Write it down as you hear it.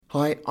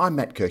Hi, I'm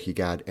Matt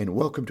Kirkegaard and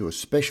welcome to a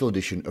special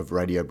edition of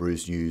Radio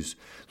Brews News,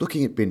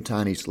 looking at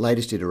Bintani's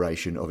latest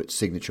iteration of its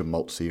Signature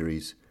Malt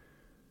series.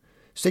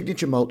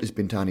 Signature Malt is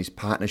Bintani's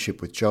partnership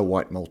with Joe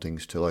White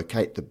Maltings to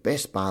locate the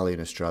best barley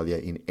in Australia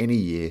in any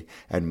year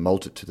and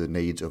malt it to the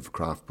needs of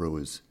craft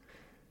brewers.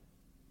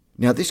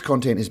 Now, this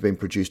content has been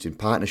produced in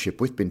partnership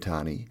with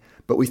Bintani,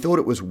 but we thought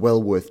it was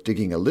well worth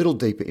digging a little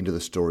deeper into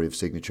the story of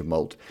Signature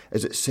Malt,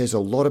 as it says a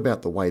lot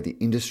about the way the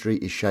industry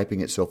is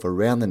shaping itself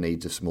around the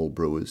needs of small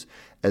brewers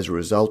as a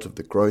result of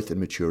the growth and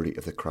maturity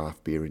of the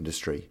craft beer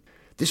industry.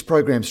 This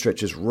program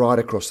stretches right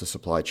across the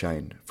supply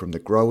chain, from the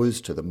growers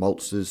to the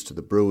maltsters to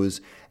the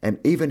brewers, and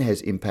even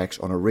has impacts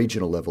on a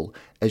regional level,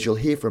 as you'll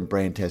hear from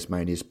Brand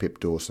Tasmania's Pip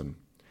Dawson.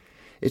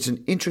 It's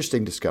an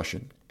interesting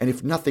discussion, and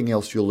if nothing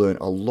else, you'll learn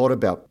a lot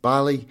about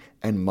barley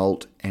and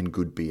malt and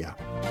good beer.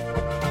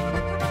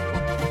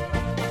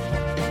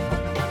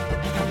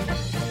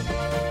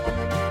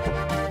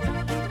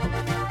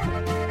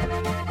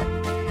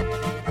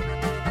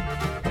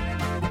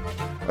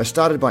 I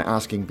started by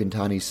asking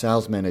Bintani's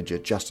sales manager,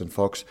 Justin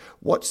Fox,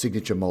 what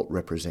Signature Malt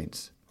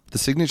represents. The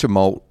Signature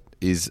Malt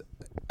is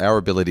our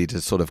ability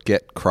to sort of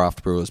get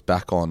craft brewers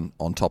back on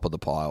top of the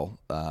pile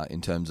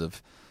in terms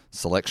of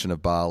selection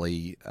of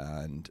barley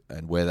and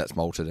where that's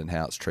malted and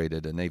how it's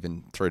treated, and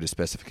even through to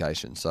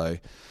specification. So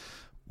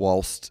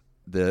whilst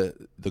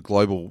the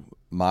global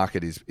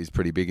market is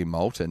pretty big in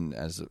malt, and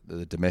as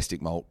the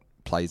domestic malt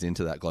plays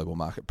into that global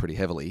market pretty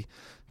heavily,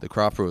 the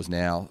craft brewers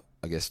now,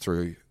 I guess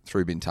through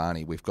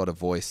Bintani, we've got a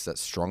voice that's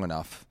strong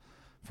enough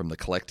from the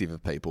collective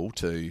of people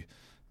to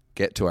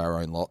get to our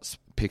own lots,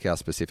 pick our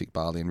specific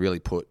barley, and really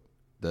put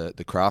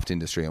the craft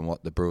industry and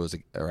what the brewers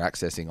are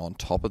accessing on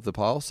top of the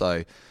pile.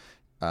 So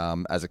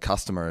as a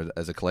customer,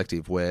 as a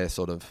collective, we're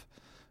sort of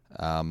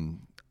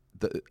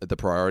the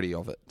priority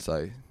of it.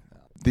 So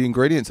the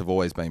ingredients have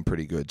always been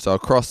pretty good. So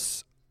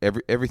across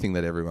everything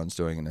that everyone's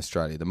doing in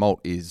Australia, the malt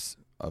is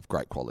of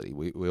great quality.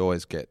 We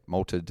always get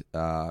malted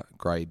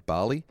grade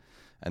barley,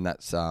 and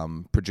that's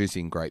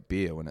producing great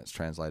beer when it's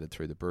translated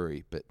through the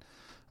brewery. But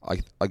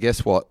I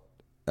guess what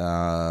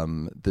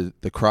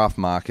the craft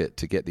market,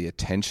 to get the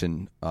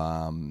attention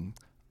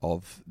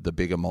of the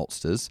bigger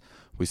maltsters,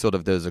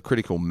 there's a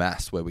critical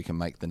mass where we can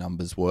make the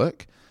numbers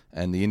work,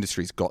 and the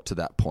industry's got to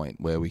that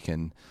point where we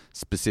can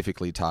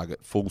specifically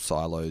target full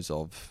silos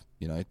of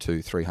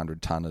 200-300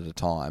 tonne at a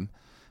time,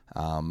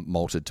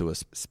 malted to a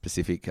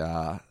specific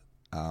set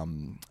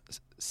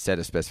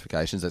of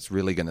specifications that's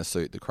really going to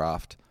suit the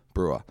craft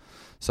brewer.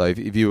 So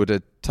if you were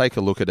to take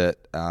a look at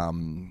it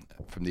from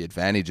the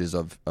advantages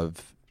of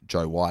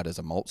Joe White as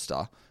a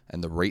maltster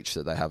and the reach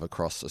that they have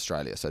across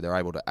Australia, so they're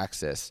able to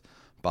access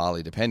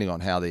barley depending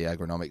on how the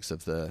agronomics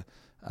of the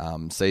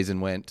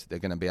season went. They're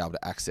going to be able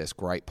to access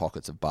great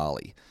pockets of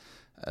barley.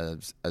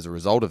 As a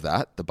result of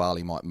that, the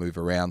barley might move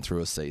around through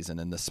a season,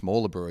 and the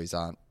smaller breweries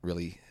aren't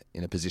really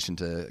in a position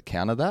to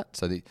counter that.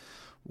 So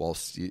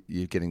whilst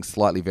you're getting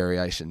slightly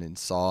variation in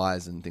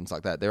size and things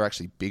like that, they're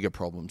actually bigger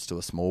problems to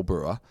a small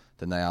brewer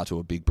than they are to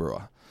a big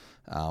brewer.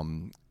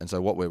 And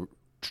so what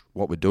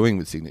we're doing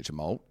with Signature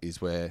Malt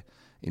is we're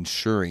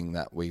ensuring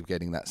that we're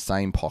getting that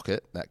same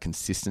pocket, that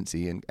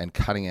consistency, and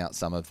cutting out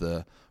some of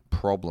the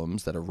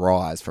problems that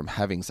arise from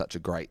having such a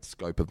great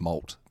scope of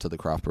malt to the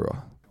craft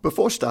brewer.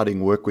 Before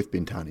starting work with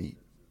Bintani,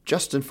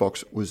 Justin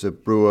Fox was a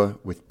brewer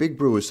with big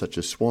brewers such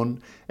as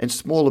Swan and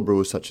smaller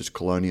brewers such as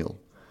Colonial.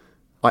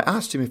 I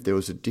asked him if there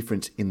was a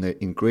difference in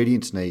the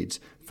ingredients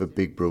needs for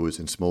big brewers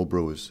and small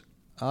brewers.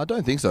 I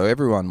don't think so.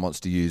 Everyone wants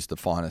to use the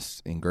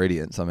finest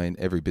ingredients. I mean,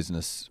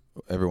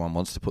 everyone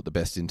wants to put the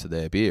best into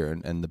their beer,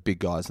 and the big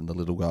guys and the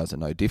little guys are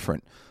no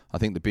different. I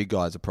think the big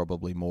guys are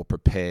probably more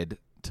prepared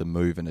to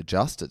move and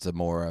adjust. It's a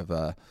more of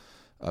a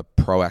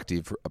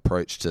proactive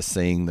approach to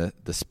seeing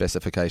the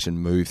specification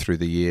move through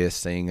the year,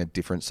 seeing a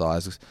different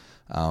size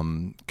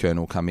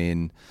kernel come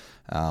in,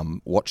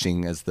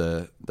 watching as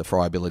the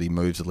friability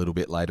moves a little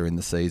bit later in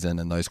the season,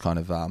 and those kind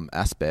of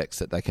aspects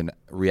that they can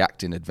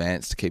react in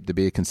advance to keep the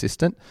beer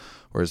consistent.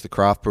 Whereas the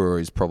craft brewer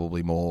is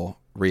probably more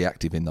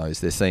reactive in those.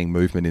 They're seeing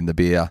movement in the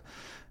beer.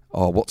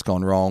 Oh, what's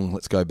gone wrong?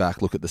 Let's go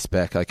back, look at the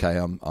spec. Okay,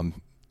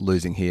 I'm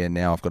losing here.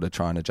 Now I've got to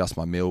try and adjust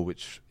my mill,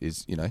 which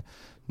is,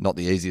 not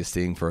the easiest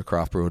thing for a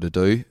craft brewer to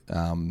do.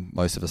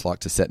 Most of us like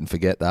to set and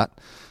forget that.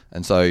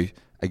 And so,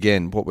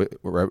 again, what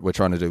we're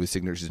trying to do with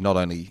Signature is not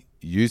only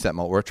use that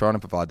malt, we're trying to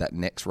provide that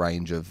next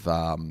range of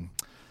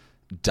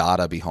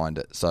data behind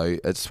it. So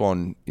at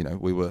Swan,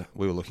 we were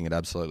looking at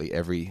absolutely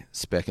every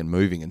spec and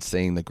moving and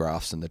seeing the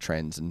graphs and the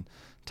trends and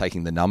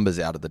taking the numbers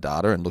out of the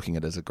data and looking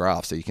at it as a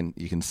graph, so you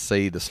can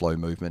see the slow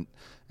movement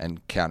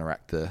and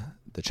counteract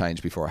the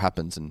change before it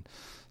happens. And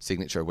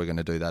Signature, we're going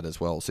to do that as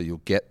well. So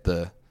you'll get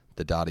the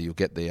data, you'll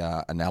get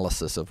the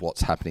analysis of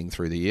what's happening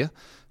through the year,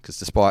 because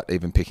despite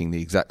even picking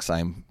the exact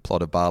same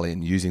plot of barley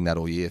and using that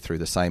all year through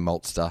the same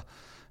maltster,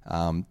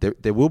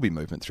 there will be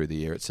movement through the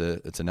year. It's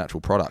a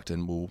natural product,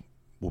 and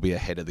we'll be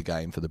ahead of the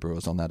game for the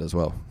brewers on that as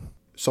well.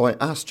 So I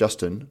asked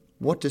Justin,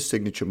 what does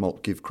Signature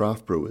Malt give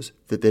craft brewers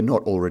that they're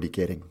not already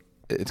getting?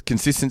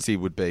 Consistency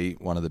would be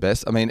one of the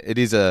best. I mean, it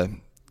is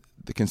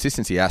the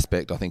consistency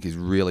aspect, I think, is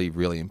really,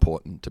 really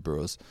important to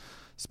brewers,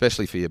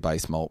 especially for your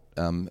base malt.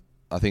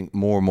 I think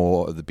more and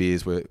more of the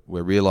beers we're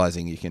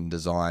realising you can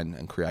design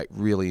and create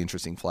really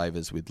interesting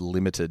flavours with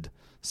limited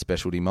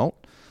specialty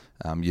malt.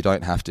 You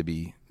don't have to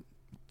be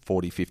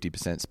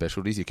 40-50%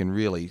 specialties. You can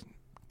really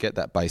get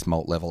that base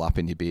malt level up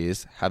in your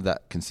beers, have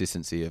that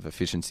consistency of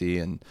efficiency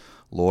and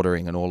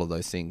lautering and all of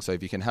those things. So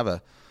if you can have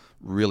a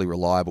really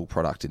reliable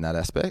product in that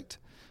aspect,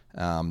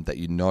 that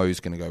you know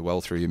is going to go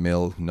well through your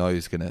mill, know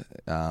is going to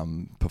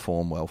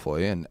perform well for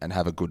you and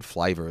have a good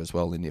flavour as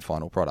well in your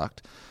final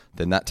product,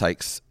 then that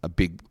takes a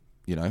big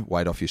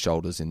weight off your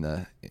shoulders in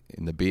the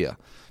beer,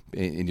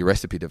 in your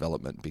recipe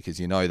development, because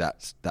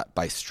that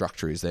base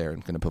structure is there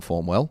and going to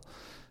perform well.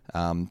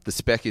 The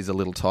spec is a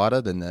little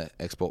tighter than the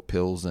export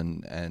pills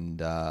and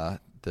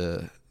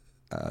the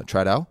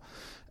trade ale,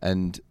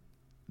 and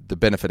the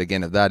benefit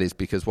again of that is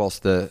because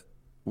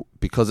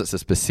because it's a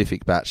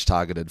specific batch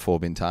targeted for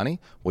Bintani,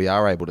 we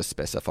are able to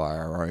specify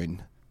our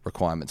own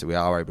requirements. We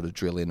are able to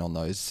drill in on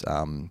those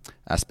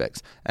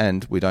aspects,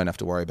 and we don't have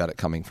to worry about it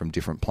coming from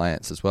different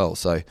plants as well.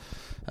 So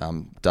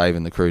Dave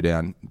and the crew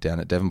down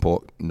at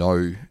Devonport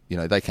know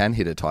they can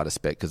hit a tighter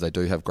spec because they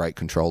do have great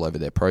control over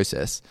their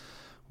process,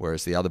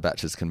 whereas the other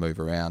batches can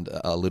move around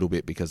a little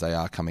bit because they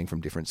are coming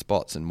from different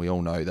spots. And we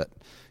all know that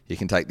you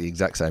can take the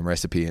exact same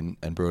recipe and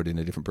brew it in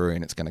a different brewery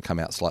and it's going to come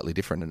out slightly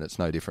different, and it's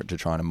no different to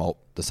trying to malt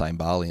the same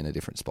barley in a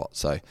different spot.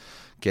 So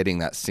getting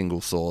that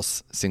single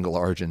source, single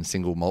origin,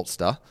 single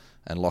maltster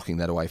and locking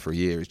that away for a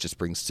year just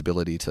brings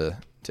stability to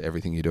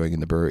everything you're doing in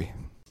the brewery.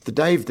 The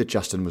Dave that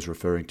Justin was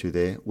referring to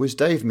there was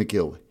Dave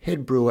McGill,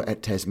 head brewer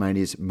at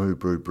Tasmania's Moo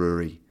Brew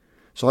Brewery.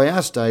 So I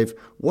asked Dave,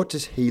 what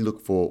does he look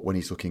for when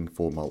he's looking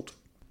for malt?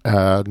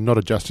 Not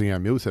adjusting our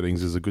mill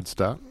settings is a good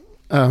start.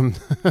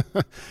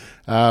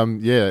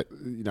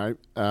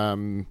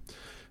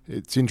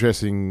 It's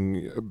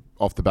interesting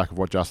off the back of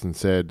what Justin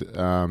said.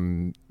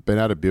 Being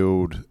able to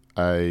build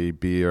a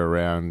beer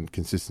around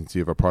consistency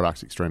of a product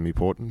is extremely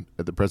important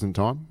at the present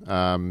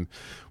time.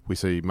 We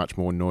see much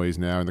more noise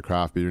now in the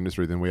craft beer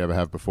industry than we ever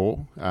have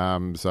before.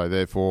 So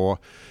therefore,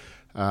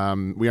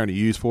 we only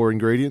use 4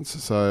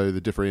 ingredients, so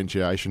the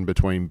differentiation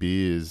between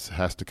beers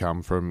has to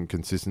come from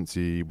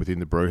consistency within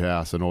the brew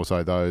house and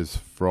also those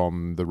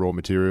from the raw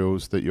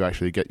materials that you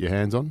actually get your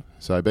hands on.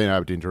 So being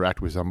able to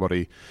interact with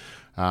somebody,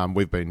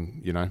 we've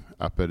been,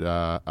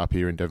 up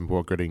here in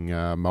Devonport getting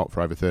malt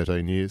for over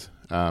 13 years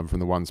from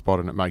the one spot,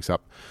 and it makes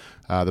up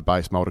the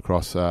base malt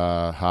across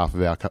half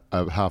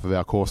of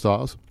our core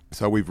styles.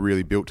 So we've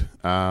really built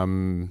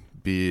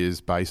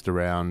beers based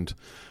around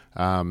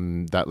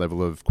that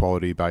level of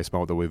quality base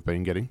malt that we've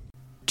been getting.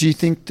 Do you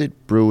think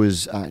that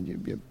brewers,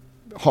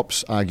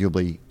 hops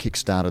arguably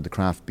kick-started the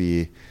craft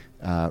beer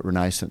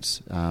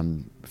renaissance,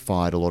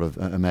 fired a lot of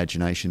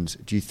imaginations.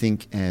 Do you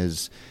think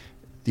as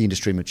the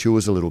industry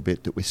matures a little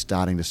bit that we're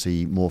starting to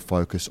see more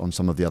focus on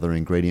some of the other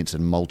ingredients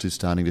and malt is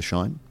starting to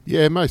shine?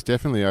 Yeah, most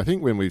definitely. I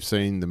think when we've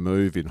seen the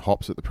move in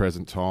hops at the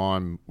present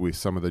time with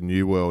some of the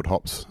New World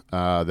hops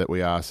that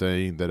we are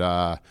seeing that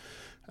are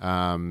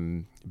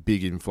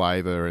big in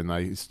flavour and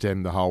they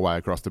stem the whole way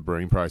across the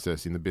brewing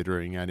process in the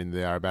bittering and in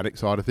the aromatic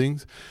side of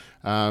things.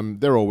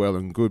 They're all well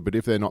and good, but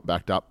if they're not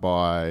backed up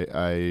by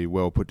a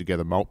well put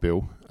together malt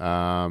bill,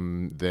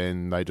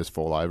 then they just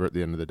fall over at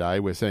the end of the day.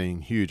 We're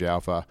seeing huge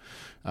alpha,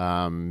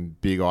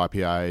 big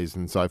IPAs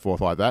and so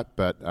forth like that,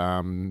 but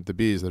the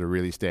beers that are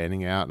really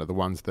standing out are the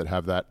ones that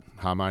have that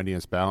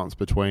harmonious balance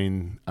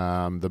between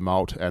the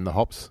malt and the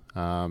hops.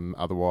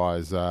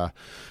 Otherwise,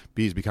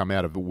 beers become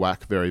out of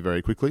whack very,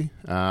 very quickly.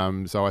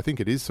 So I think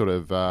it is sort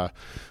of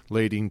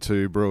leading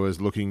to brewers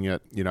looking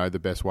at the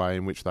best way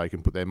in which they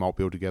can put their malt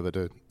bill together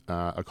to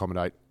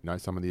accommodate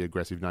some of the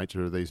aggressive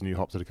nature of these new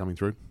hops that are coming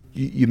through.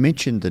 You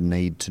mentioned the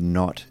need to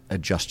not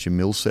adjust your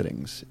mill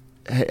settings.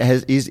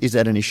 Is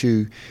that an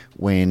issue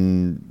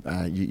when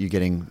you're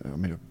getting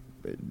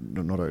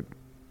not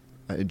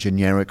a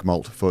generic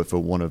malt, for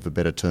want of a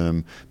better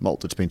term, malt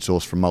that's been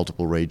sourced from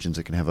multiple regions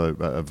that can have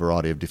a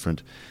variety of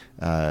different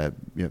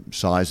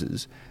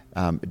sizes?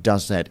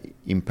 Does that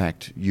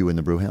impact you in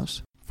the brew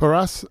house? For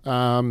us,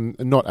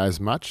 not as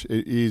much.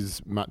 It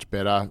is much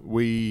better.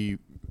 We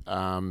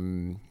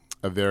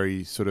are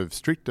very sort of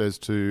strict as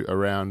to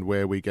around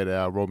where we get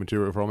our raw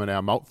material from and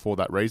our malt for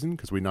that reason,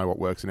 because we know what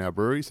works in our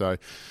brewery. So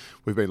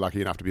we've been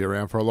lucky enough to be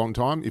around for a long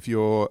time. If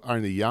you're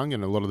only young,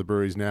 and a lot of the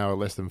breweries now are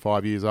less than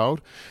 5 years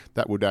old,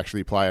 that would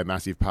actually play a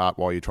massive part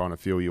while you're trying to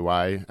feel your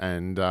way.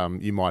 And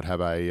you might have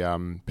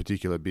a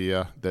particular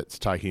beer that's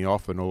taking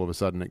off, and all of a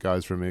sudden it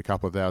goes from a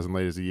couple of thousand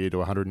litres a year to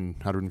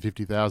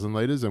 150,000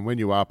 litres. And when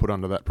you are put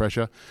under that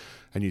pressure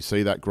and you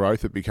see that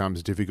growth, it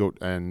becomes difficult.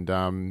 And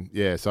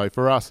so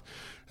for us,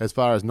 as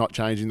far as not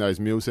changing those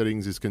mill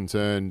settings is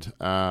concerned,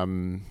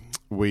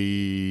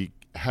 we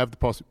have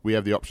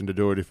the option to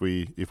do it if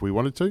we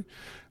wanted to,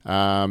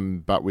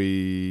 but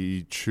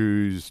we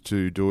choose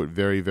to do it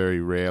very, very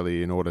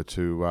rarely in order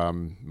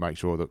to make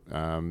sure that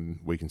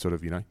we can sort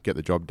of get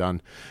the job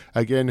done.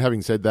 Again,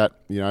 having said that,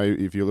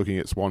 if you're looking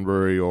at Swan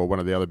Brewery or one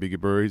of the other bigger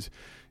breweries,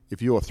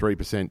 if you're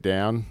 3%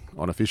 down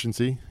on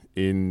efficiency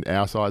in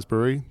our size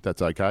brewery,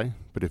 that's okay.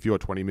 But if you're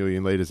 20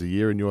 million litres a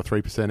year and you're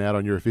 3% out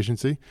on your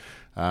efficiency,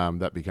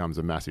 that becomes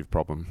a massive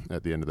problem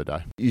at the end of the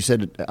day. You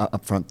said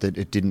up front that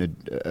it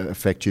didn't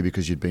affect you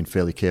because you'd been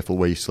fairly careful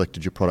where you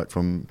selected your product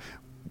from.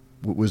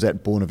 Was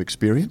that born of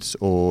experience,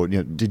 or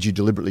did you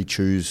deliberately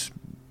choose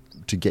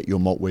to get your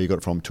malt where you got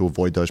it from to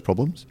avoid those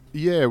problems?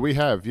 Yeah, we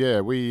have.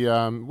 Yeah,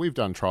 we've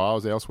done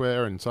trials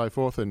elsewhere and so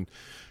forth, and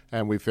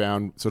we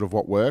found sort of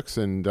what works.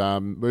 And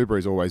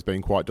Blueberry's always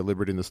been quite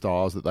deliberate in the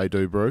styles that they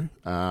do brew,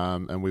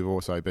 and we've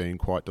also been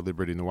quite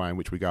deliberate in the way in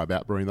which we go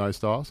about brewing those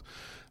styles.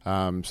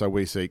 So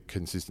we seek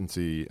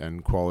consistency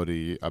and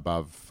quality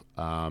above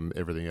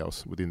everything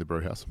else within the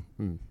brew house.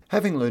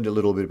 Having learned a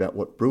little bit about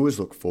what brewers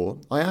look for,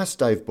 I asked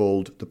Dave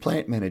Bald, the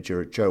plant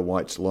manager at Joe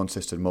White's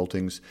Launceston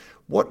Maltings,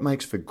 what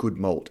makes for good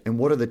malt and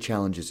what are the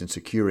challenges in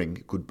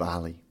securing good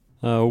barley?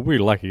 We're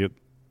lucky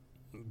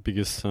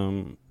because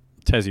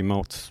Tassie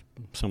malt's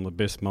some of the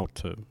best malt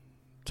to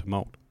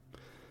malt.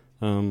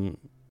 Are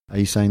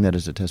you saying that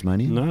as a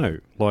Tasmanian? No,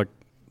 like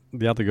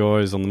the other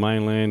guys on the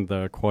mainland,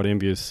 they're quite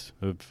envious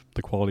of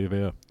the quality of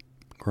our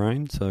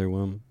grain.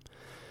 So,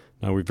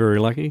 no, we're very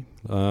lucky.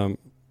 A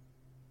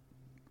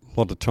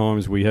lot of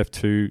times we have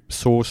to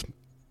source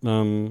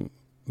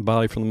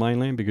barley from the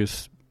mainland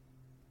because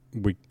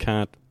we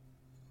can't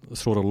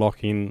sort of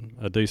lock in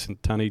a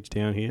decent tonnage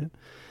down here.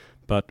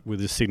 But with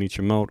the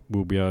signature malt,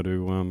 we'll be able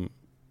to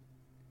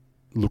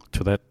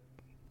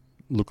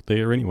look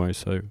there anyway.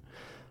 So,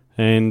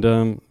 and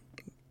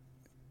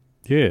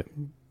it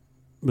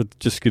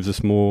just gives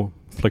us more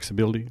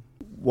flexibility.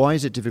 Why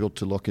is it difficult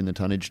to lock in the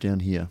tonnage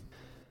down here?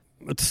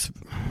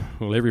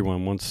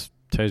 Everyone wants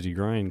Tassie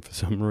grain for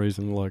some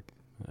reason,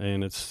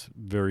 and it's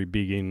very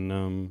big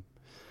in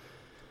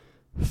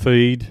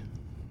feed.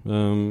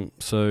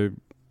 So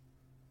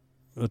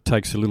it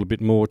takes a little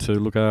bit more to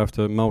look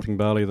after malting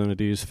barley than it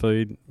is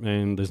feed,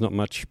 and there's not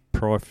much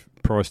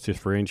price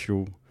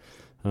differential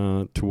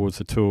towards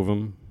the two of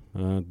them.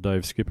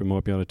 Dave Skipper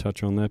might be able to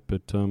touch on that,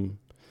 but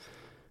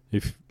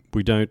if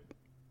we don't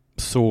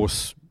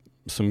source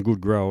some good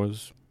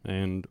growers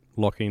and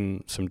lock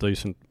in some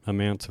decent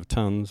amounts of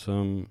tonnes,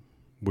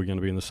 we're going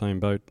to be in the same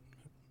boat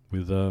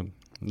with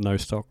no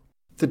stock.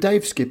 The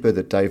Dave Skipper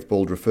that Dave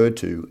Bald referred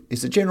to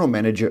is the general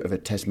manager of a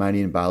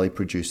Tasmanian barley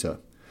producer.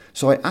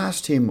 So I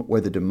asked him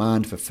whether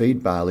demand for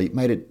feed barley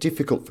made it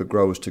difficult for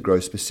growers to grow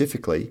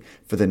specifically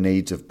for the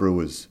needs of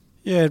brewers.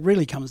 Yeah, it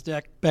really comes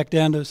back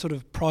down to sort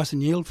of price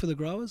and yield for the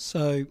growers.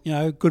 So,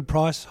 good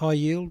price, high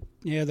yield,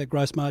 their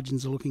gross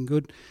margins are looking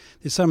good.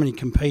 There's so many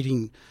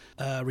competing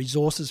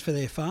resources for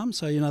their farm.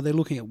 So, they're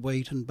looking at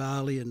wheat and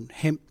barley and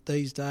hemp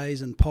these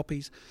days and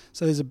poppies.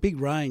 So there's a big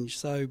range.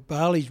 So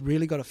barley's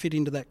really got to fit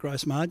into that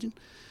gross margin.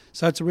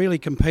 So it's a really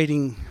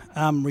competing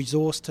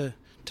resource to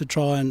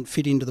try and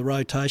fit into the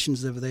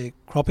rotations of their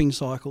cropping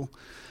cycle.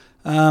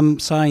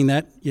 Saying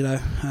that,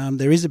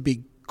 there is a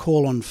big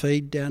call on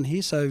feed down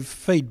here, so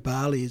feed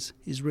barley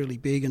is really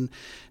big, and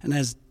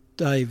as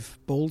Dave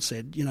Bald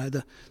said,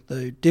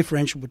 the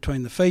differential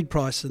between the feed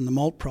price and the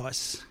malt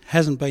price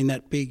hasn't been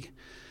that big,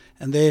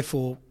 and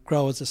therefore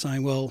growers are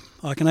saying, well,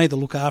 I can either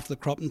look after the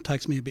crop and it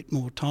takes me a bit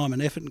more time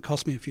and effort and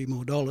cost me a few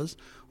more dollars,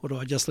 or do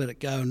I just let it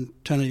go and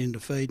turn it into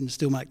feed and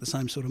still make the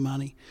same sort of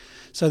money?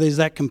 So there's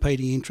that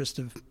competing interest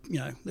of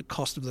the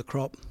cost of the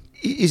crop.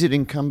 Is it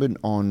incumbent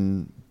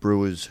on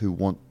brewers who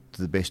want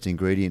the best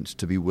ingredients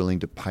to be willing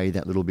to pay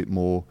that little bit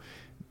more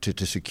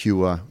to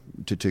secure,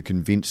 to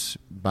convince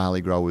barley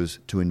growers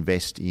to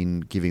invest in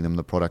giving them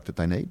the product that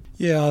they need?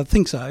 Yeah, I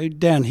think so.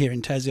 Down here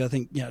in Tassie, I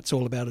think it's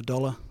all about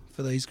 $1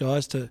 for these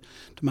guys to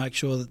make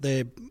sure that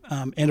their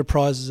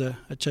enterprises are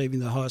achieving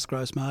the highest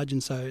gross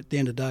margin. So at the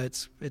end of the day,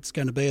 it's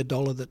going to be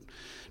 $1 that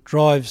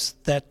drives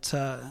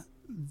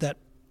that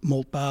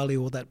malt barley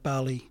or that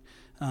barley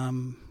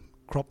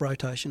crop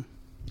rotation.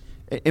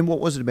 And what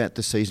was it about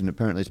the season?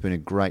 Apparently it's been a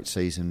great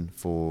season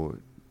for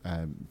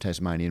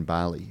Tasmanian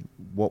barley.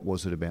 What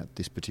was it about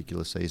this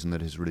particular season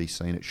that has really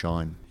seen it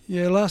shine?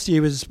 Yeah, last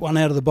year was one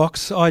out of the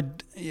box. I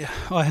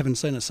haven't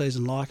seen a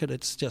season like it.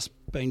 It's just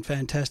been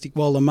fantastic.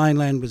 While the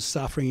mainland was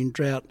suffering in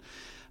drought,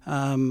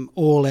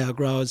 all our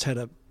growers had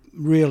a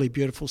really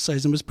beautiful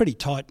season. It was pretty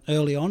tight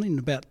early on in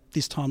about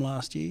this time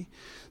last year.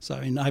 So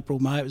in April,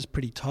 May, it was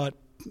pretty tight.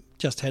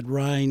 Just had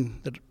rain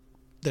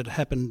that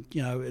happened,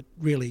 at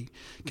really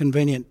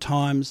convenient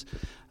times.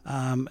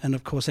 And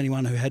of course,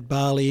 anyone who had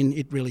barley in,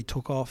 it really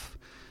took off.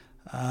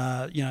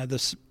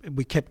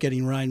 We kept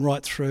getting rain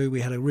right through.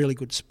 We had a really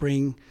good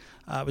spring.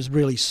 It was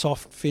really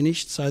soft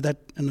finished.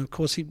 And of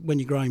course, when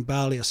you're growing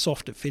barley, a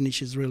softer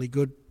finish is really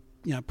good.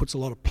 Puts a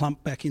lot of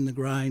plump back in the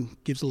grain,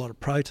 gives a lot of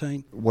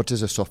protein. What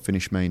does a soft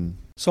finish mean?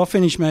 Soft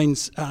finish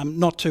means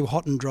not too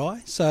hot and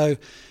dry. So,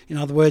 in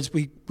other words,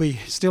 we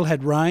still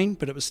had rain,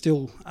 but it was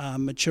still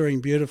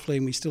maturing beautifully,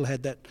 and we still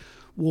had that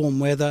warm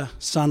weather,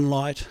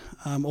 sunlight,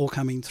 all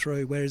coming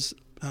through. Whereas,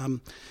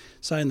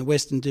 say in the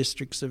western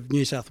districts of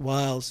New South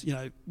Wales,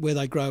 where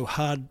they grow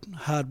hard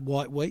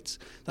white wheats,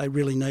 they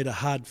really need a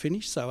hard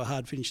finish. So a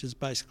hard finish is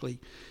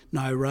basically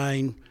no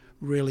rain,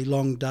 really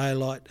long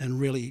daylight and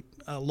really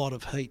a lot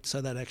of heat, so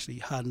that actually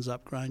hardens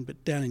up grain.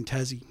 But down in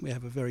Tassie, we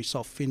have a very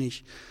soft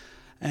finish.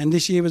 And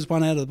this year was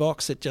one out of the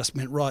box that just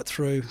went right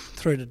through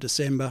to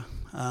December.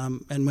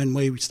 And when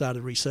we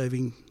started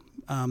receiving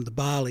the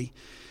barley,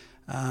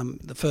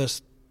 the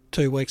first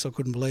 2 weeks I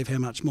couldn't believe how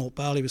much malt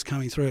barley was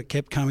coming through. It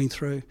kept coming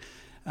through.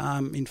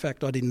 In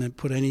fact, I didn't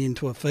put any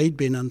into a feed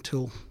bin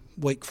until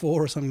week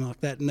 4 or something like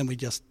that, and then we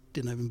just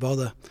didn't even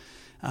bother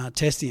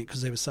testing it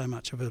because there was so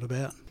much of it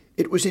about.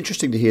 It was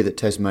interesting to hear that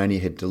Tasmania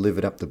had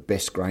delivered up the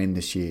best grain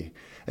this year,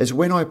 as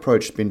when I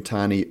approached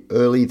Bintani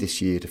early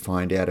this year to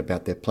find out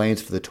about their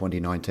plans for the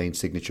 2019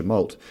 signature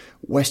malt,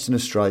 Western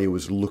Australia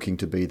was looking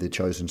to be the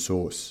chosen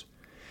source.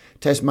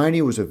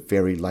 Tasmania was a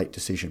very late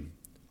decision.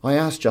 I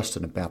asked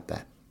Justin about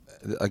that.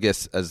 I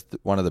guess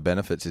one of the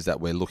benefits is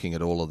that we're looking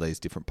at all of these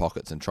different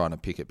pockets and trying to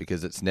pick it,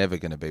 because it's never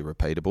going to be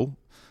repeatable.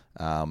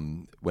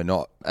 We're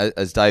not,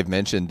 as Dave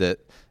mentioned, that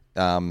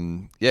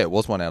it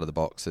was one out of the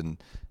box, and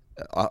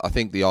I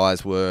think the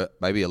eyes were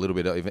maybe a little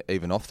bit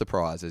even off the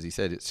prize. As he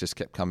said, it's just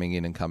kept coming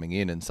in,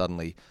 and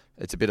suddenly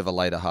it's a bit of a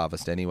later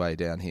harvest anyway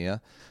down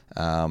here.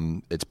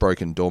 It's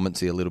broken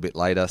dormancy a little bit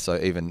later, so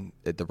even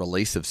the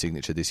release of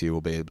Signature this year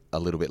will be a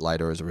little bit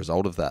later as a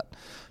result of that.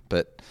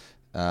 But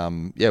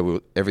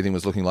everything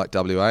was looking like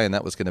WA, and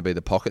that was going to be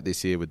the pocket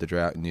this year with the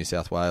drought in New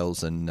South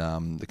Wales and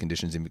the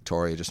conditions in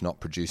Victoria just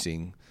not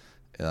producing,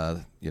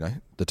 the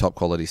top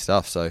quality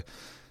stuff. So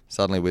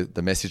suddenly, with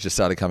the message just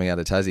started coming out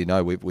of Tassie,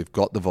 no, we've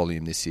got the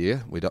volume this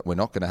year. We're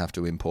not going to have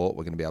to import.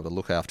 We're going to be able to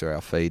look after our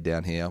feed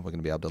down here. We're going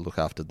to be able to look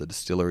after the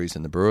distilleries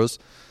and the brewers,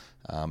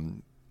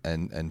 and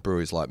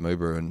breweries like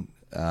Moobrew, and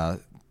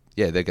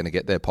they're going to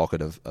get their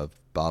pocket of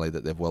barley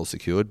that they've well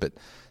secured. But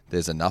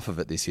there's enough of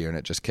it this year, and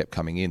it just kept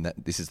coming in,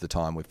 that this is the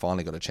time we've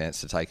finally got a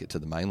chance to take it to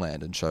the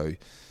mainland and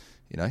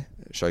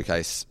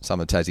showcase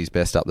some of Tassie's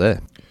best up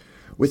there.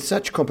 With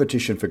such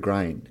competition for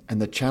grain and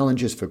the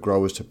challenges for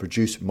growers to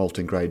produce malt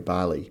grade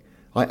barley,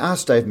 I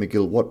asked Dave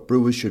McGill what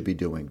brewers should be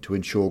doing to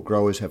ensure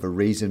growers have a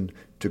reason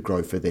to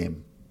grow for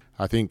them.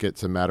 I think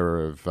it's a matter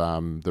of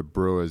the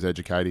brewers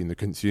educating the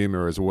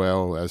consumer as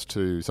well as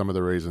to some of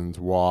the reasons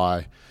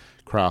why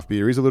craft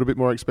beer is a little bit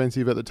more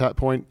expensive at the tap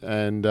point,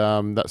 and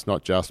that's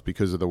not just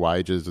because of the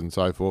wages and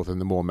so forth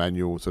and the more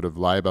manual sort of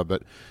labour,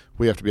 but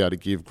we have to be able to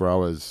give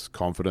growers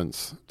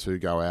confidence to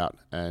go out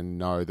and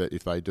know that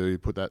if they do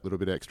put that little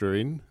bit extra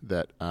in,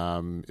 that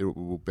it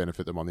will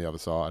benefit them on the other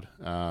side.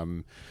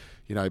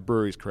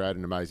 Breweries create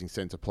an amazing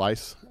sense of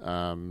place,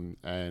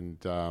 and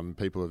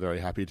people are very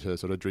happy to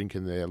sort of drink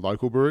in their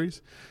local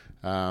breweries.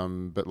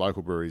 But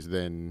local breweries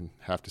then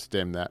have to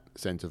stem that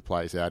sense of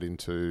place out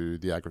into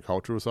the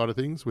agricultural side of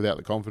things. Without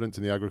the confidence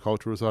in the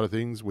agricultural side of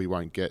things, we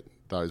won't get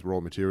those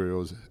raw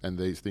materials and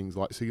these things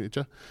like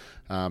Signature.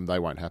 They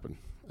won't happen.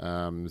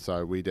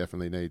 So we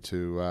definitely need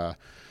to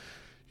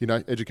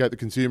educate the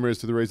consumer as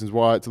to the reasons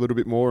why it's a little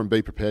bit more, and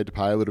be prepared to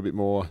pay a little bit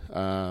more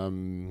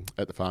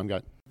at the farm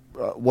gate.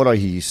 What I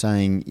hear you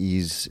saying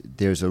is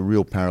there's a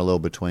real parallel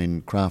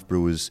between craft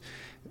brewers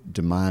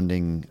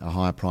demanding a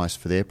higher price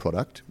for their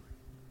product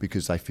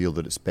because they feel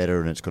that it's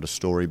better and it's got a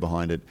story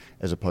behind it,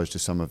 as opposed to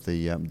some of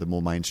the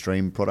more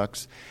mainstream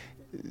products.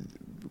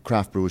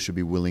 Craft brewers should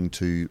be willing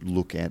to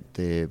look at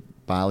their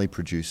barley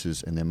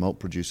producers and their malt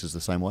producers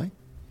the same way?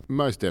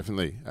 Most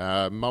definitely.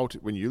 Malt,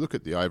 when you look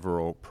at the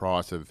overall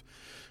price of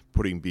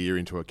putting beer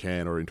into a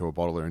can or into a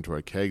bottle or into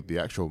a keg, the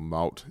actual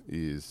malt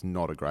is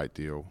not a great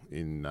deal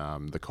in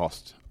the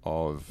cost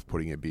of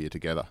putting a beer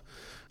together.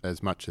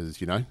 As much as,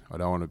 I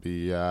don't want to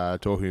be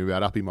talking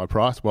about upping my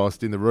price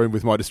whilst in the room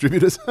with my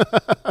distributors.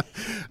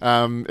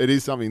 It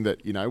is something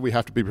that, we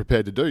have to be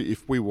prepared to do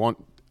if we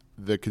want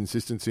the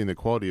consistency and the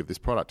quality of this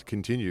product to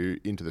continue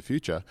into the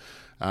future.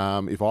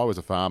 If I was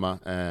a farmer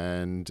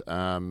and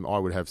I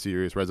would have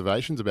serious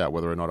reservations about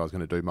whether or not I was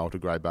going to do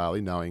malted grade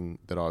barley, knowing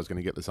that I was going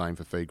to get the same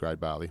for feed grade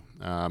barley.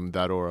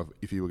 Or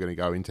if you were going to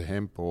go into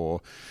hemp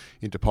or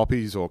into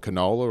poppies or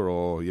canola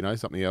or,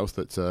 something else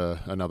that's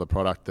another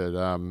product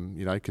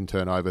that, can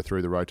turn over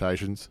through the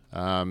rotations.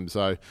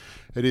 So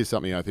it is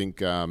something I think,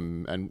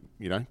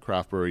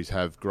 craft breweries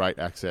have great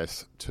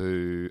access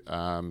to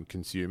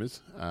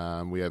consumers.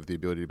 We have the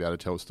ability to be able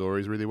to tell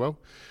stories really well.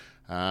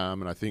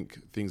 And I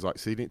think things like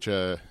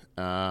Signature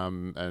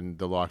and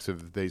the likes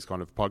of these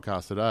kind of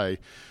podcasts today,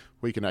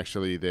 we can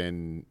actually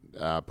then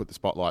put the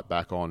spotlight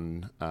back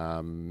on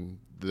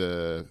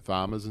the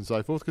farmers and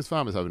so forth, because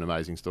farmers have an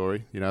amazing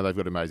story. They've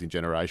got amazing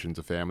generations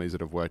of families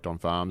that have worked on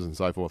farms and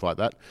so forth like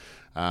that.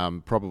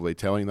 Probably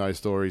telling those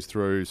stories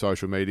through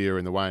social media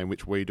and the way in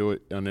which we do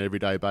it on an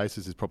everyday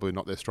basis is probably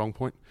not their strong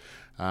point.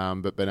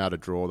 But being able to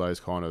draw those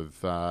kind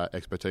of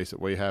expertise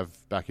that we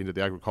have back into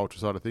the agriculture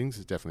side of things,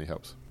 it definitely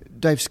helps.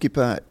 Dave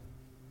Skipper,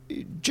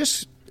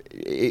 just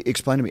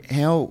explain to me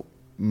how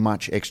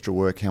much extra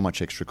work, how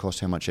much extra cost,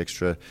 how much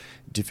extra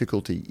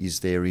difficulty is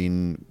there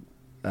in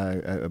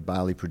a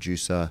barley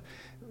producer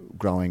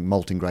growing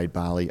malting grade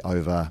barley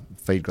over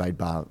feed grade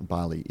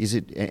barley? Is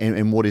it,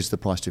 and what is the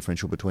price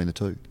differential between the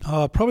two?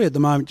 Probably at the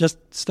moment, just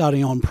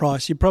starting on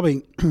price, you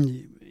probably,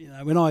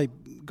 when I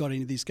got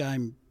into this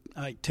game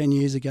 8-10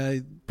 years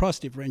ago, price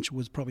differential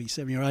was probably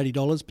 $70 or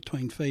 $80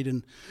 between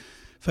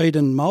feed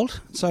and malt.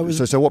 So it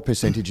was, so what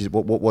percentage is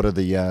what are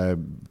the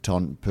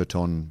ton per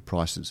ton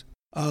prices?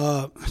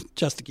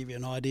 Just to give you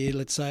an idea,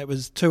 let's say it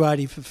was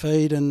 $280 for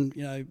feed and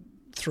 $340,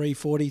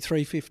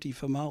 $350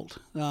 for malt.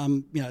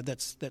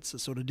 That's the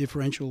sort of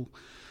differential,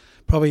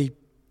 probably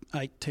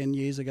 8-10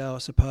 years ago, I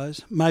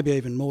suppose. Maybe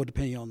even more,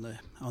 depending on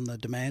the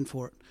demand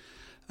for it.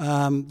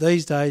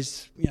 These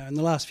days, in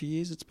the last few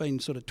years, it's been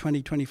sort of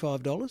 $20,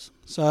 $25.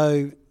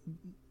 So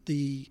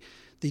the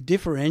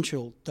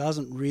differential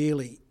doesn't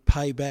really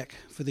pay back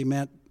for the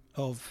amount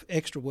of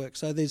extra work.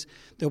 So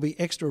there'll be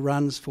extra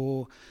runs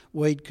for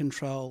weed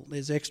control.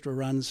 There's extra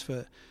runs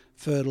for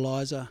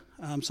fertiliser.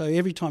 So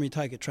every time you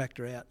take a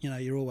tractor out,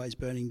 you're always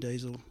burning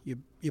diesel.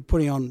 You're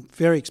putting on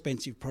very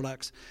expensive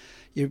products.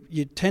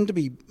 You tend to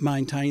be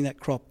maintaining that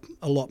crop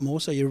a lot more.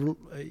 So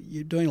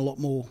you're doing a lot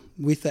more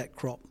with that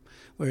crop.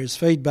 Whereas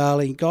feed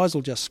barley, guys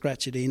will just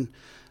scratch it in.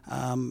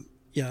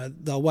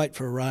 They'll wait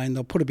for a rain.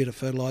 They'll put a bit of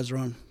fertiliser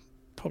on,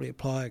 probably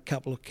apply a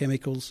couple of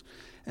chemicals,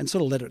 and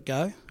sort of let it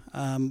go.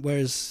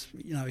 Whereas,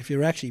 if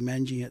you're actually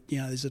managing it,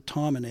 there's a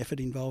time and effort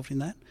involved in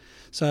that.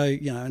 So,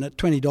 and at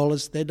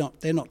 $20,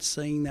 they're not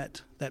seeing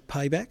that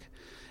payback.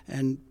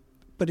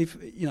 But if,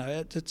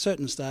 at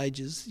certain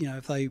stages,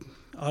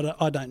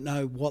 I don't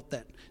know what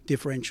that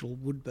differential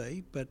would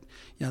be, but,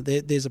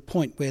 there's a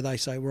point where they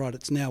say, right,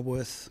 it's now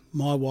worth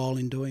my while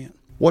in doing it.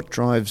 What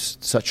drives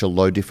such a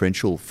low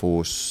differential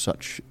for so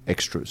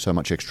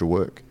much extra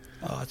work?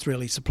 It's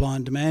really supply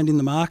and demand in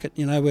the market.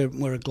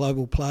 We're a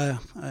global player,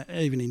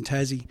 even in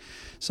Tassie.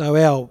 So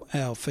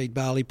our feed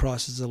barley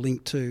prices are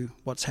linked to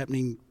what's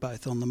happening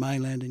both on the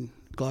mainland and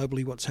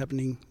globally, what's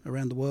happening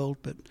around the world.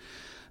 But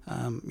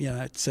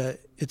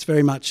it's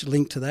very much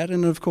linked to that.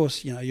 And of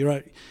course,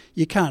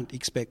 you can't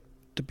expect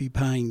to be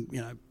paying,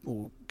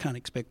 or can't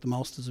expect the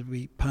maltsters to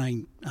be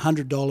paying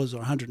 $100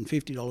 or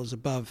 $150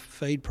 above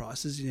feed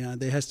prices.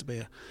 There has to be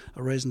a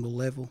reasonable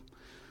level.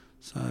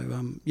 So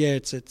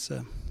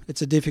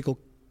it's a difficult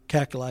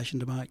calculation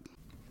to make.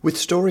 With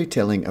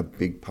storytelling a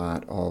big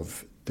part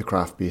of the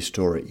craft beer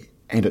story,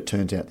 and it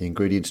turns out the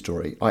ingredient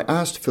story, I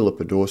asked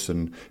Philippa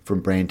Dawson from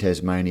Brand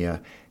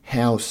Tasmania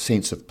how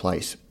sense of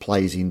place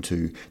plays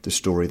into the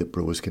story that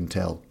brewers can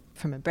tell.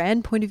 From a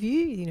brand point of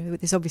view,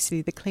 there's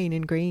obviously the clean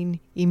and green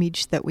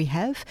image that we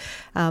have,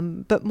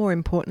 but more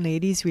importantly,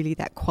 it is really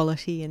that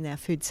quality and our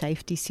food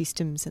safety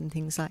systems and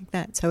things like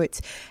that. So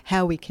it's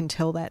how we can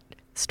tell that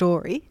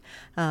story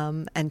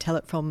and tell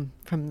it from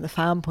the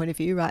farm point of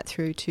view right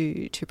through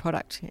to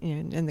product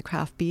in the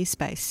craft beer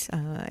space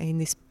in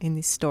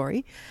this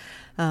story.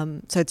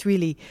 So it's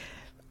really,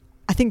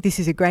 I think this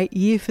is a great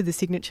year for the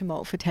signature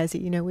malt for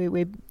Tassie.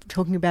 We're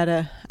talking about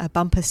a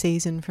bumper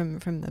season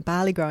from the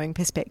barley growing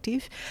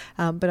perspective,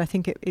 but I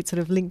think it sort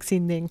of links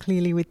in then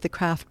clearly with the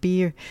craft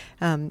beer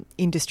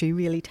industry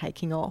really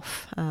taking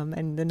off,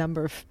 and the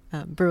number of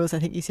brewers, I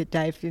think you said,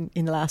 Dave,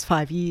 in the last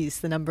 5 years,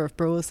 the number of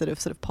brewers that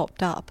have sort of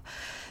popped up.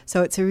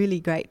 So it's a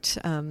really great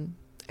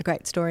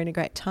story and a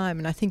great time,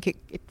 and I think it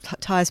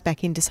ties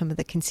back into some of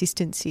the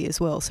consistency as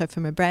well. So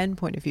from a brand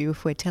point of view,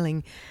 if we're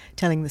telling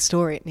the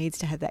story, it needs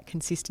to have that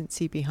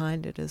consistency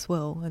behind it as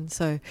well. And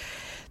so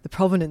the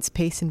provenance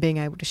piece and being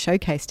able to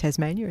showcase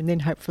Tasmania and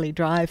then hopefully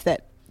drive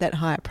that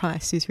higher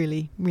price is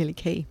really, really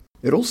key.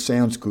 It all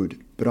sounds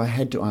good, but I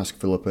had to ask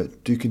Philippa,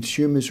 do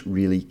consumers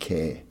really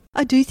care?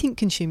 I do think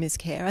consumers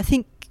care. I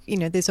think,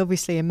 there's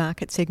obviously a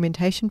market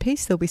segmentation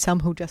piece. There'll be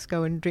some who'll just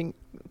go and drink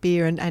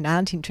beer and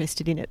aren't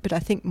interested in it, but I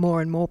think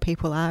more and more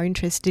people are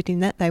interested in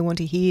that. They want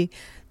to hear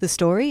the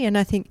story, and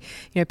I think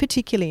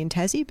particularly in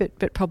Tassie,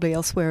 but probably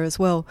elsewhere as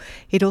well,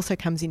 it also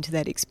comes into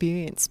that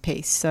experience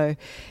piece. So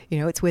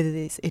it's whether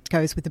it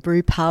goes with the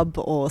brew pub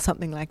or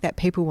something like that.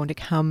 People want to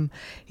come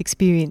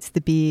experience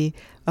the beer,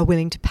 are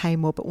willing to pay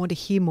more, but want to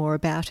hear more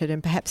about it,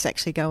 and perhaps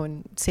actually go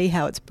and see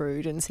how it's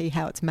brewed and see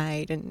how it's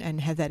made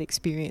and have that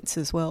experience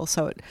as well.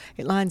 So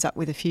it lines up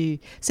with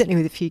certainly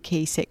with a few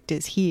key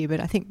sectors here, but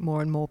I think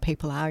more and more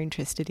people are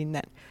interested in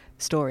that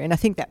story, and I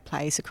think that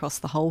plays across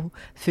the whole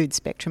food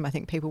spectrum. I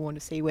think people want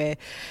to see where,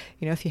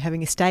 if you're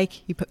having a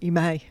steak, you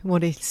may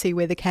want to see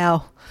where the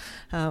cow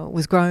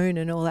was grown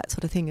and all that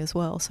sort of thing as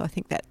well. So I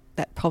think that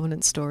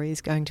provenance story is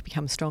going to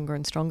become stronger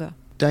and stronger.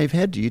 Dave,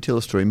 how do you tell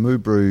a story? Moo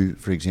Brew,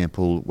 for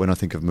example, when I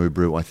think of Moo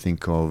Brew, I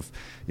think of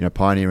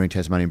pioneering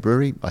Tasmanian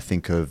brewery. I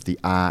think of the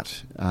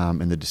art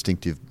and the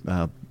distinctive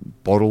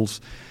bottles.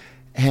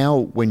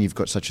 How, when you've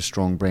got such a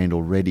strong brand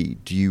already,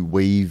 do you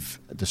weave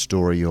the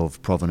story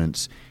of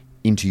provenance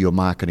into your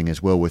marketing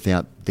as well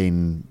without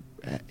then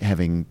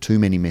having too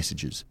many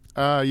messages?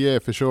 Yeah,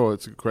 for sure.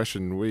 It's a good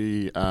question.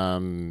 We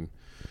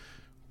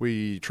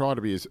try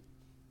to be as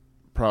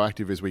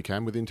proactive as we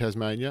can within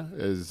Tasmania,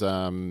 as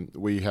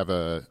we have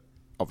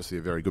obviously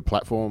a very good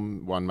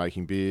platform, 1,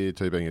 making beer,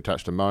 2, being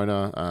attached to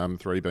Mona,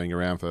 3, being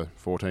around for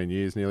 14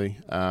 years nearly.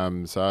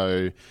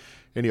 So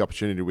any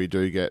opportunity we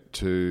do get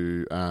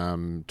to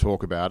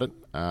talk about it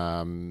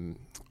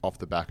off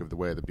the back of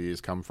where the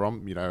beers come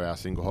from. Our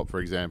single hop,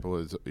 for example,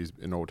 is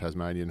an all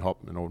Tasmanian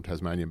hop, an all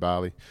Tasmanian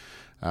barley.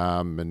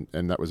 and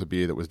that was a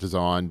beer that was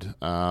designed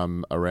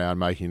around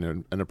making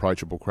an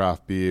approachable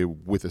craft beer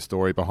with a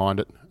story behind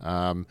it.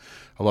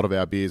 A lot of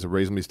our beers are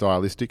reasonably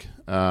stylistic,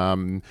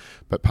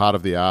 but part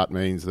of the art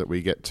means that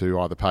we get to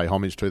either pay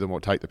homage to them or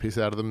take the piss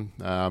out of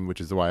them,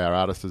 which is the way our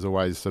artist has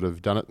always sort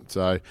of done it.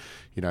 So,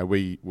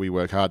 we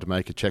work hard to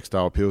make a Czech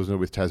style pilsner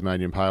with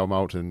Tasmanian pale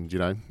malt and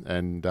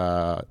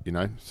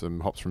some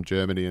hops from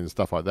Germany and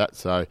stuff like that.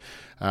 So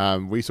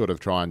we sort of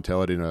try and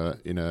tell it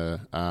in a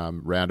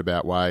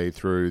roundabout way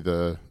through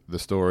the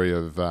story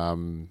of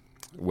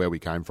where we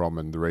came from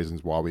and the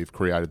reasons why we've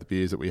created the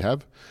beers that we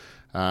have.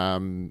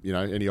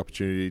 Any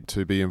opportunity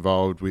to be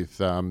involved with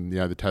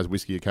the Tas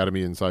Whisky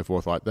Academy and so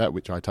forth like that,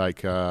 which I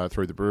take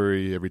through the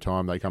brewery every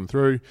time they come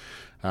through.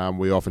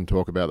 We often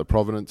talk about the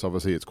provenance.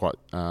 Obviously, it's quite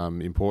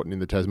important in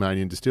the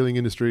Tasmanian distilling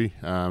industry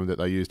that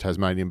they use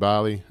Tasmanian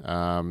barley.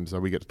 So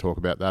we get to talk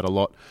about that a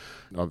lot.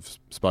 I've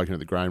spoken at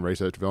the Grain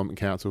Research Development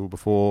Council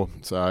before.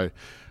 So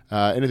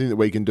anything that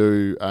we can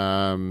do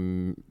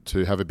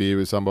to have a beer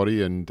with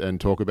somebody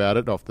and talk about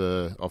it off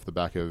the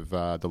back of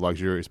the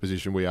luxurious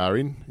position we are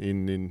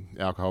in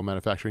alcohol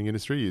manufacturing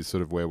industry is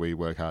sort of where we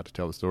work hard to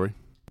tell the story.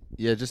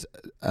 Yeah, just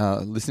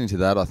listening to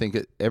that, I think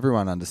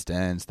everyone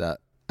understands that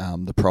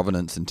the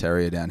provenance and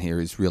terroir down here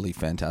is really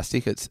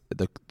fantastic. It's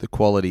the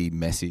quality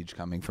message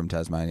coming from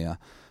Tasmania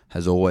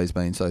has always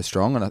been so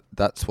strong, and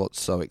that's what's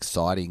so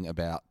exciting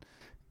about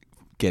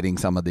getting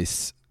some of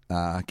this,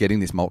 getting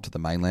this malt to the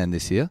mainland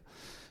this year.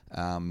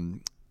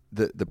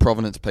 The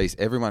provenance piece,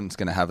 everyone's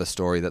going to have a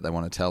story that they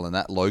want to tell, and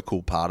that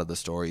local part of the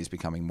story is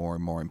becoming more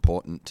and more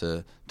important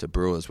to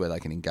brewers, where they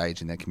can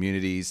engage in their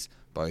communities,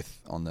 both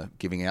on the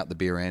giving out the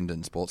beer end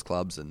and sports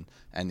clubs and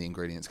the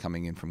ingredients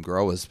coming in from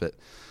growers. But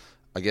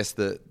I guess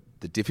the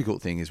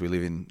difficult thing is we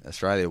live in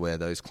Australia where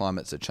those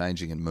climates are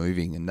changing and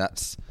moving, and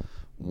that's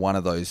one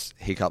of those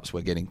hiccups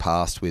we're getting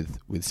past with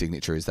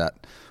Signature, is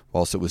that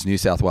whilst it was New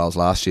South Wales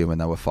last year when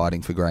they were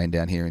fighting for grain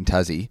down here in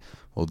Tassie,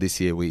 well, this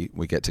year we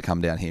get to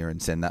come down here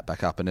and send that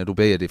back up, and it'll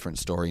be a different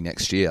story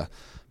next year.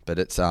 But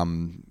it's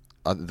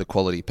the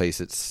quality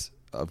piece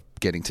of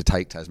getting to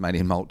take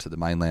Tasmanian malt to the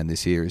mainland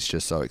this year is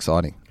just so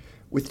exciting.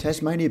 With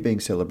Tasmania being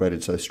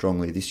celebrated so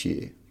strongly this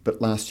year, but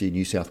last year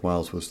New South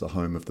Wales was the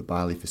home of the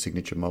barley for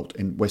Signature Malt,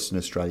 and Western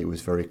Australia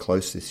was very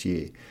close this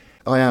year,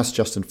 I asked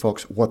Justin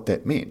Fox what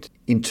that meant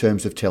in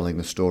terms of telling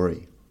the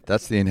story.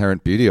 That's the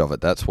inherent beauty of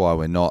it. That's why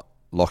we're not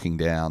locking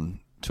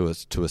down to a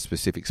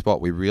specific spot.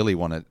 We really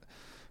want to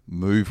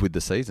move with the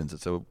seasons.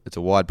 It's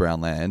a wide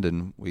brown land,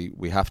 and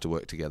we have to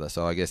work together.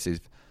 So I guess if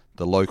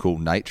the local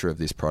nature of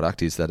this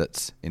product is that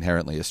it's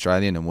inherently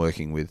Australian, and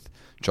working with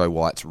Joe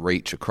White's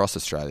reach across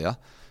Australia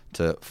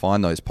to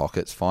find those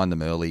pockets, find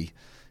them early.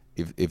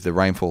 If the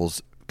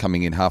rainfall's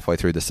coming in halfway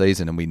through the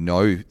season and we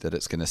know that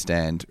it's going to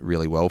stand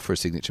really well for a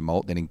Signature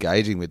Malt, then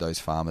engaging with those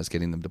farmers,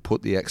 getting them to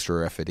put the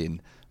extra effort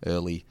in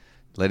early,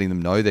 letting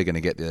them know they're going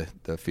to get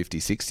the 50,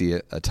 60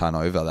 a tonne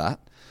over that.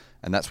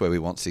 And that's where we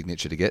want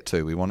Signature to get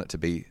to. We want it to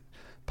be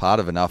part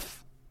of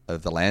enough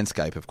of the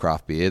landscape of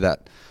craft beer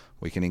that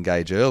we can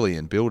engage early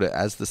and build it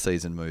as the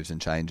season moves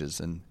and changes.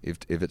 And if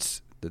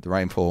it's the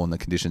rainfall and the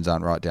conditions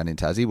aren't right down in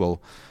Tassie,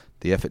 well,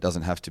 the effort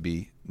doesn't have to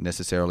be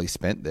necessarily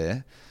spent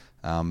there.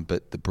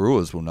 But the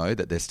brewers will know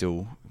that they're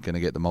still going to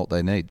get the malt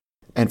they need.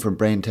 And from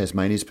Brand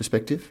Tasmania's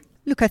perspective?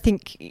 Look, I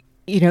think,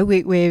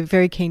 we're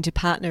very keen to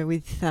partner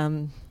with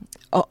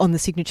on the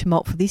Signature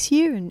Malt for this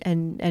year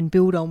and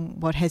build on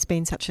what has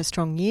been such a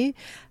strong year.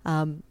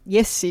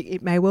 Yes,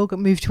 it may well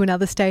move to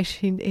another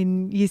state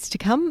in years to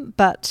come,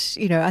 but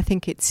I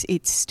think it's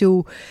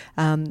still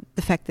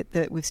the fact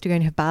that we're still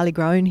going to have barley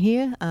grown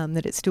here,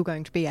 that it's still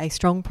going to be a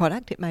strong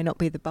product. It may not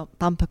be the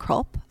bumper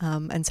crop,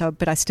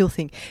 but I still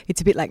think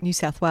it's a bit like New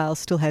South Wales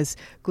still has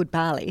good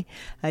barley.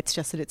 It's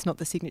just that it's not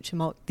the Signature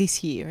Malt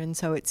this year, and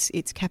so it's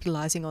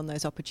capitalising on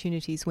those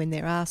opportunities when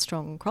there are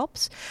strong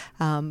crops,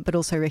 but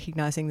also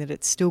recognising that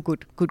it's still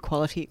good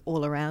quality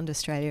all around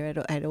Australia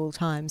at all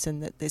times,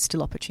 and that there's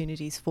still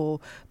opportunities for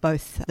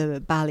both the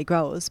barley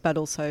growers but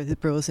also the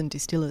brewers and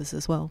distillers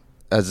as well.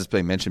 As it's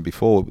been mentioned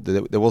before,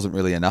 there wasn't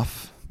really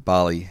enough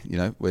barley.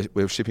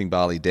 We're shipping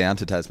barley down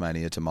to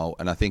Tasmania to malt,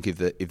 and I think if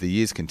the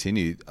years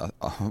continue,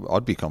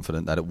 I'd be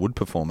confident that it would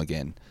perform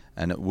again,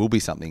 and it will be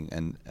something,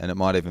 and it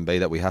might even be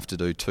that we have to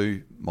do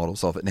 2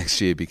 models of it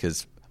next year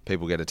because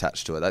people get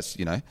attached to it.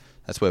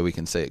 That's where we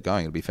can see it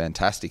going. It'd be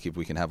fantastic if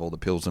we can have all the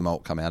Pilsner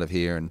malt come out of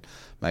here, and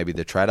maybe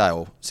the Trad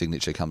Ale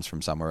signature comes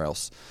from somewhere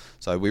else.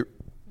 So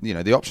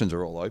the options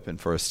are all open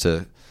for us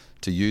to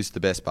use the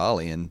best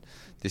barley, and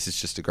this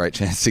is just a great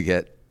chance to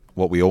get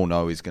what we all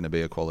know is going to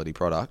be a quality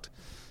product,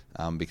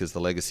 because the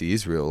legacy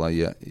is real.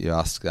 You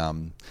ask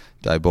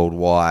Dave Bald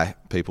why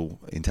people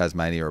in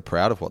Tasmania are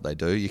proud of what they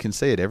do. You can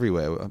see it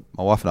everywhere.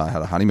 My wife and I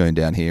had a honeymoon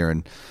down here,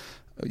 and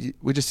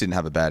we just didn't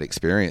have a bad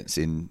experience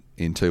in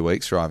 2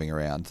 weeks driving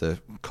around. The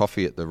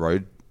coffee at the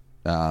road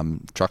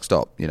truck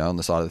stop, on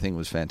the side of the thing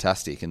was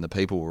fantastic, and the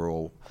people were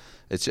all.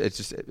 It's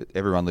just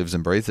everyone lives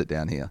and breathes it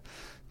down here.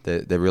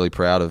 They're really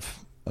proud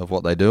of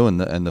what they do, and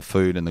the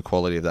food and the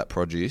quality of that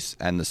produce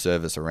and the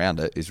service around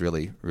it is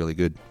really, really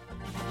good.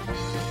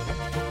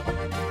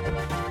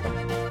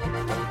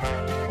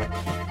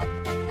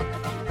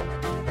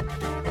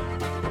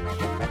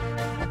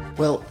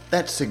 Well,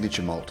 that's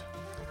Signature Malt.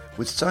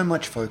 With so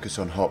much focus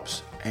on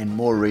hops and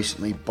more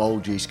recently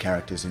bold yeast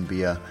characters in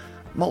beer,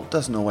 malt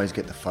doesn't always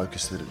get the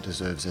focus that it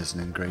deserves as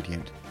an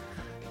ingredient.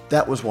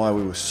 That was why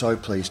we were so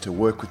pleased to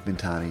work with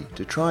Bintani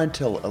to try and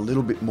tell a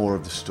little bit more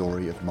of the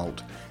story of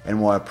malt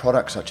and why a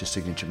product such as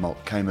Signature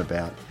Malt came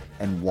about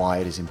and why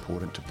it is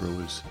important to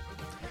brewers.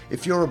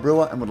 If you're a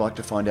brewer and would like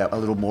to find out a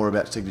little more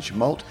about Signature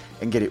Malt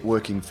and get it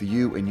working for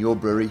you in your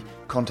brewery,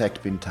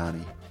 contact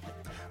Bintani.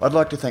 I'd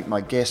like to thank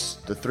my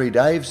guests, the three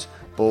Daves,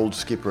 Bald,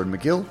 Skipper and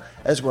McGill,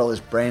 as well as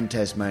Brand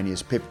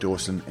Tasmania's Pip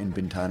Dawson and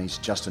Bintani's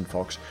Justin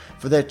Fox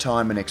for their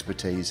time and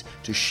expertise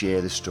to share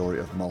the story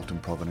of malt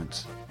and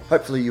provenance.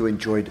 Hopefully you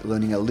enjoyed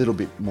learning a little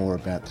bit more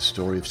about the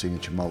story of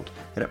Signature Malt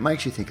and it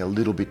makes you think a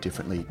little bit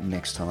differently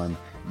next time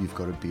you've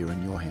got a beer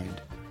in your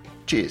hand.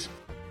 Cheers!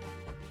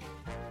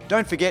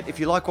 Don't forget, if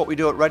you like what we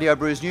do at Radio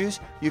Brews News,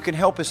 you can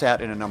help us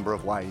out in a number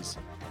of ways.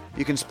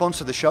 You can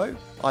sponsor the show,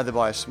 either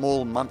by a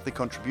small monthly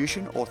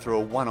contribution or through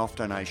a one-off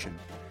donation.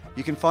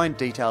 You can find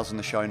details in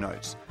the show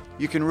notes.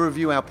 You can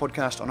review our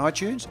podcast on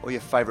iTunes or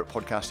your favourite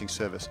podcasting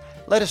service.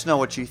 Let us know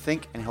what you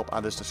think and help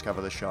others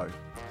discover the show.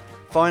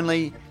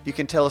 Finally, you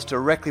can tell us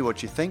directly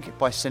what you think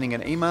by sending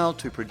an email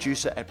to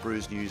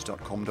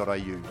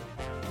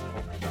producer@brewsnews.com.au.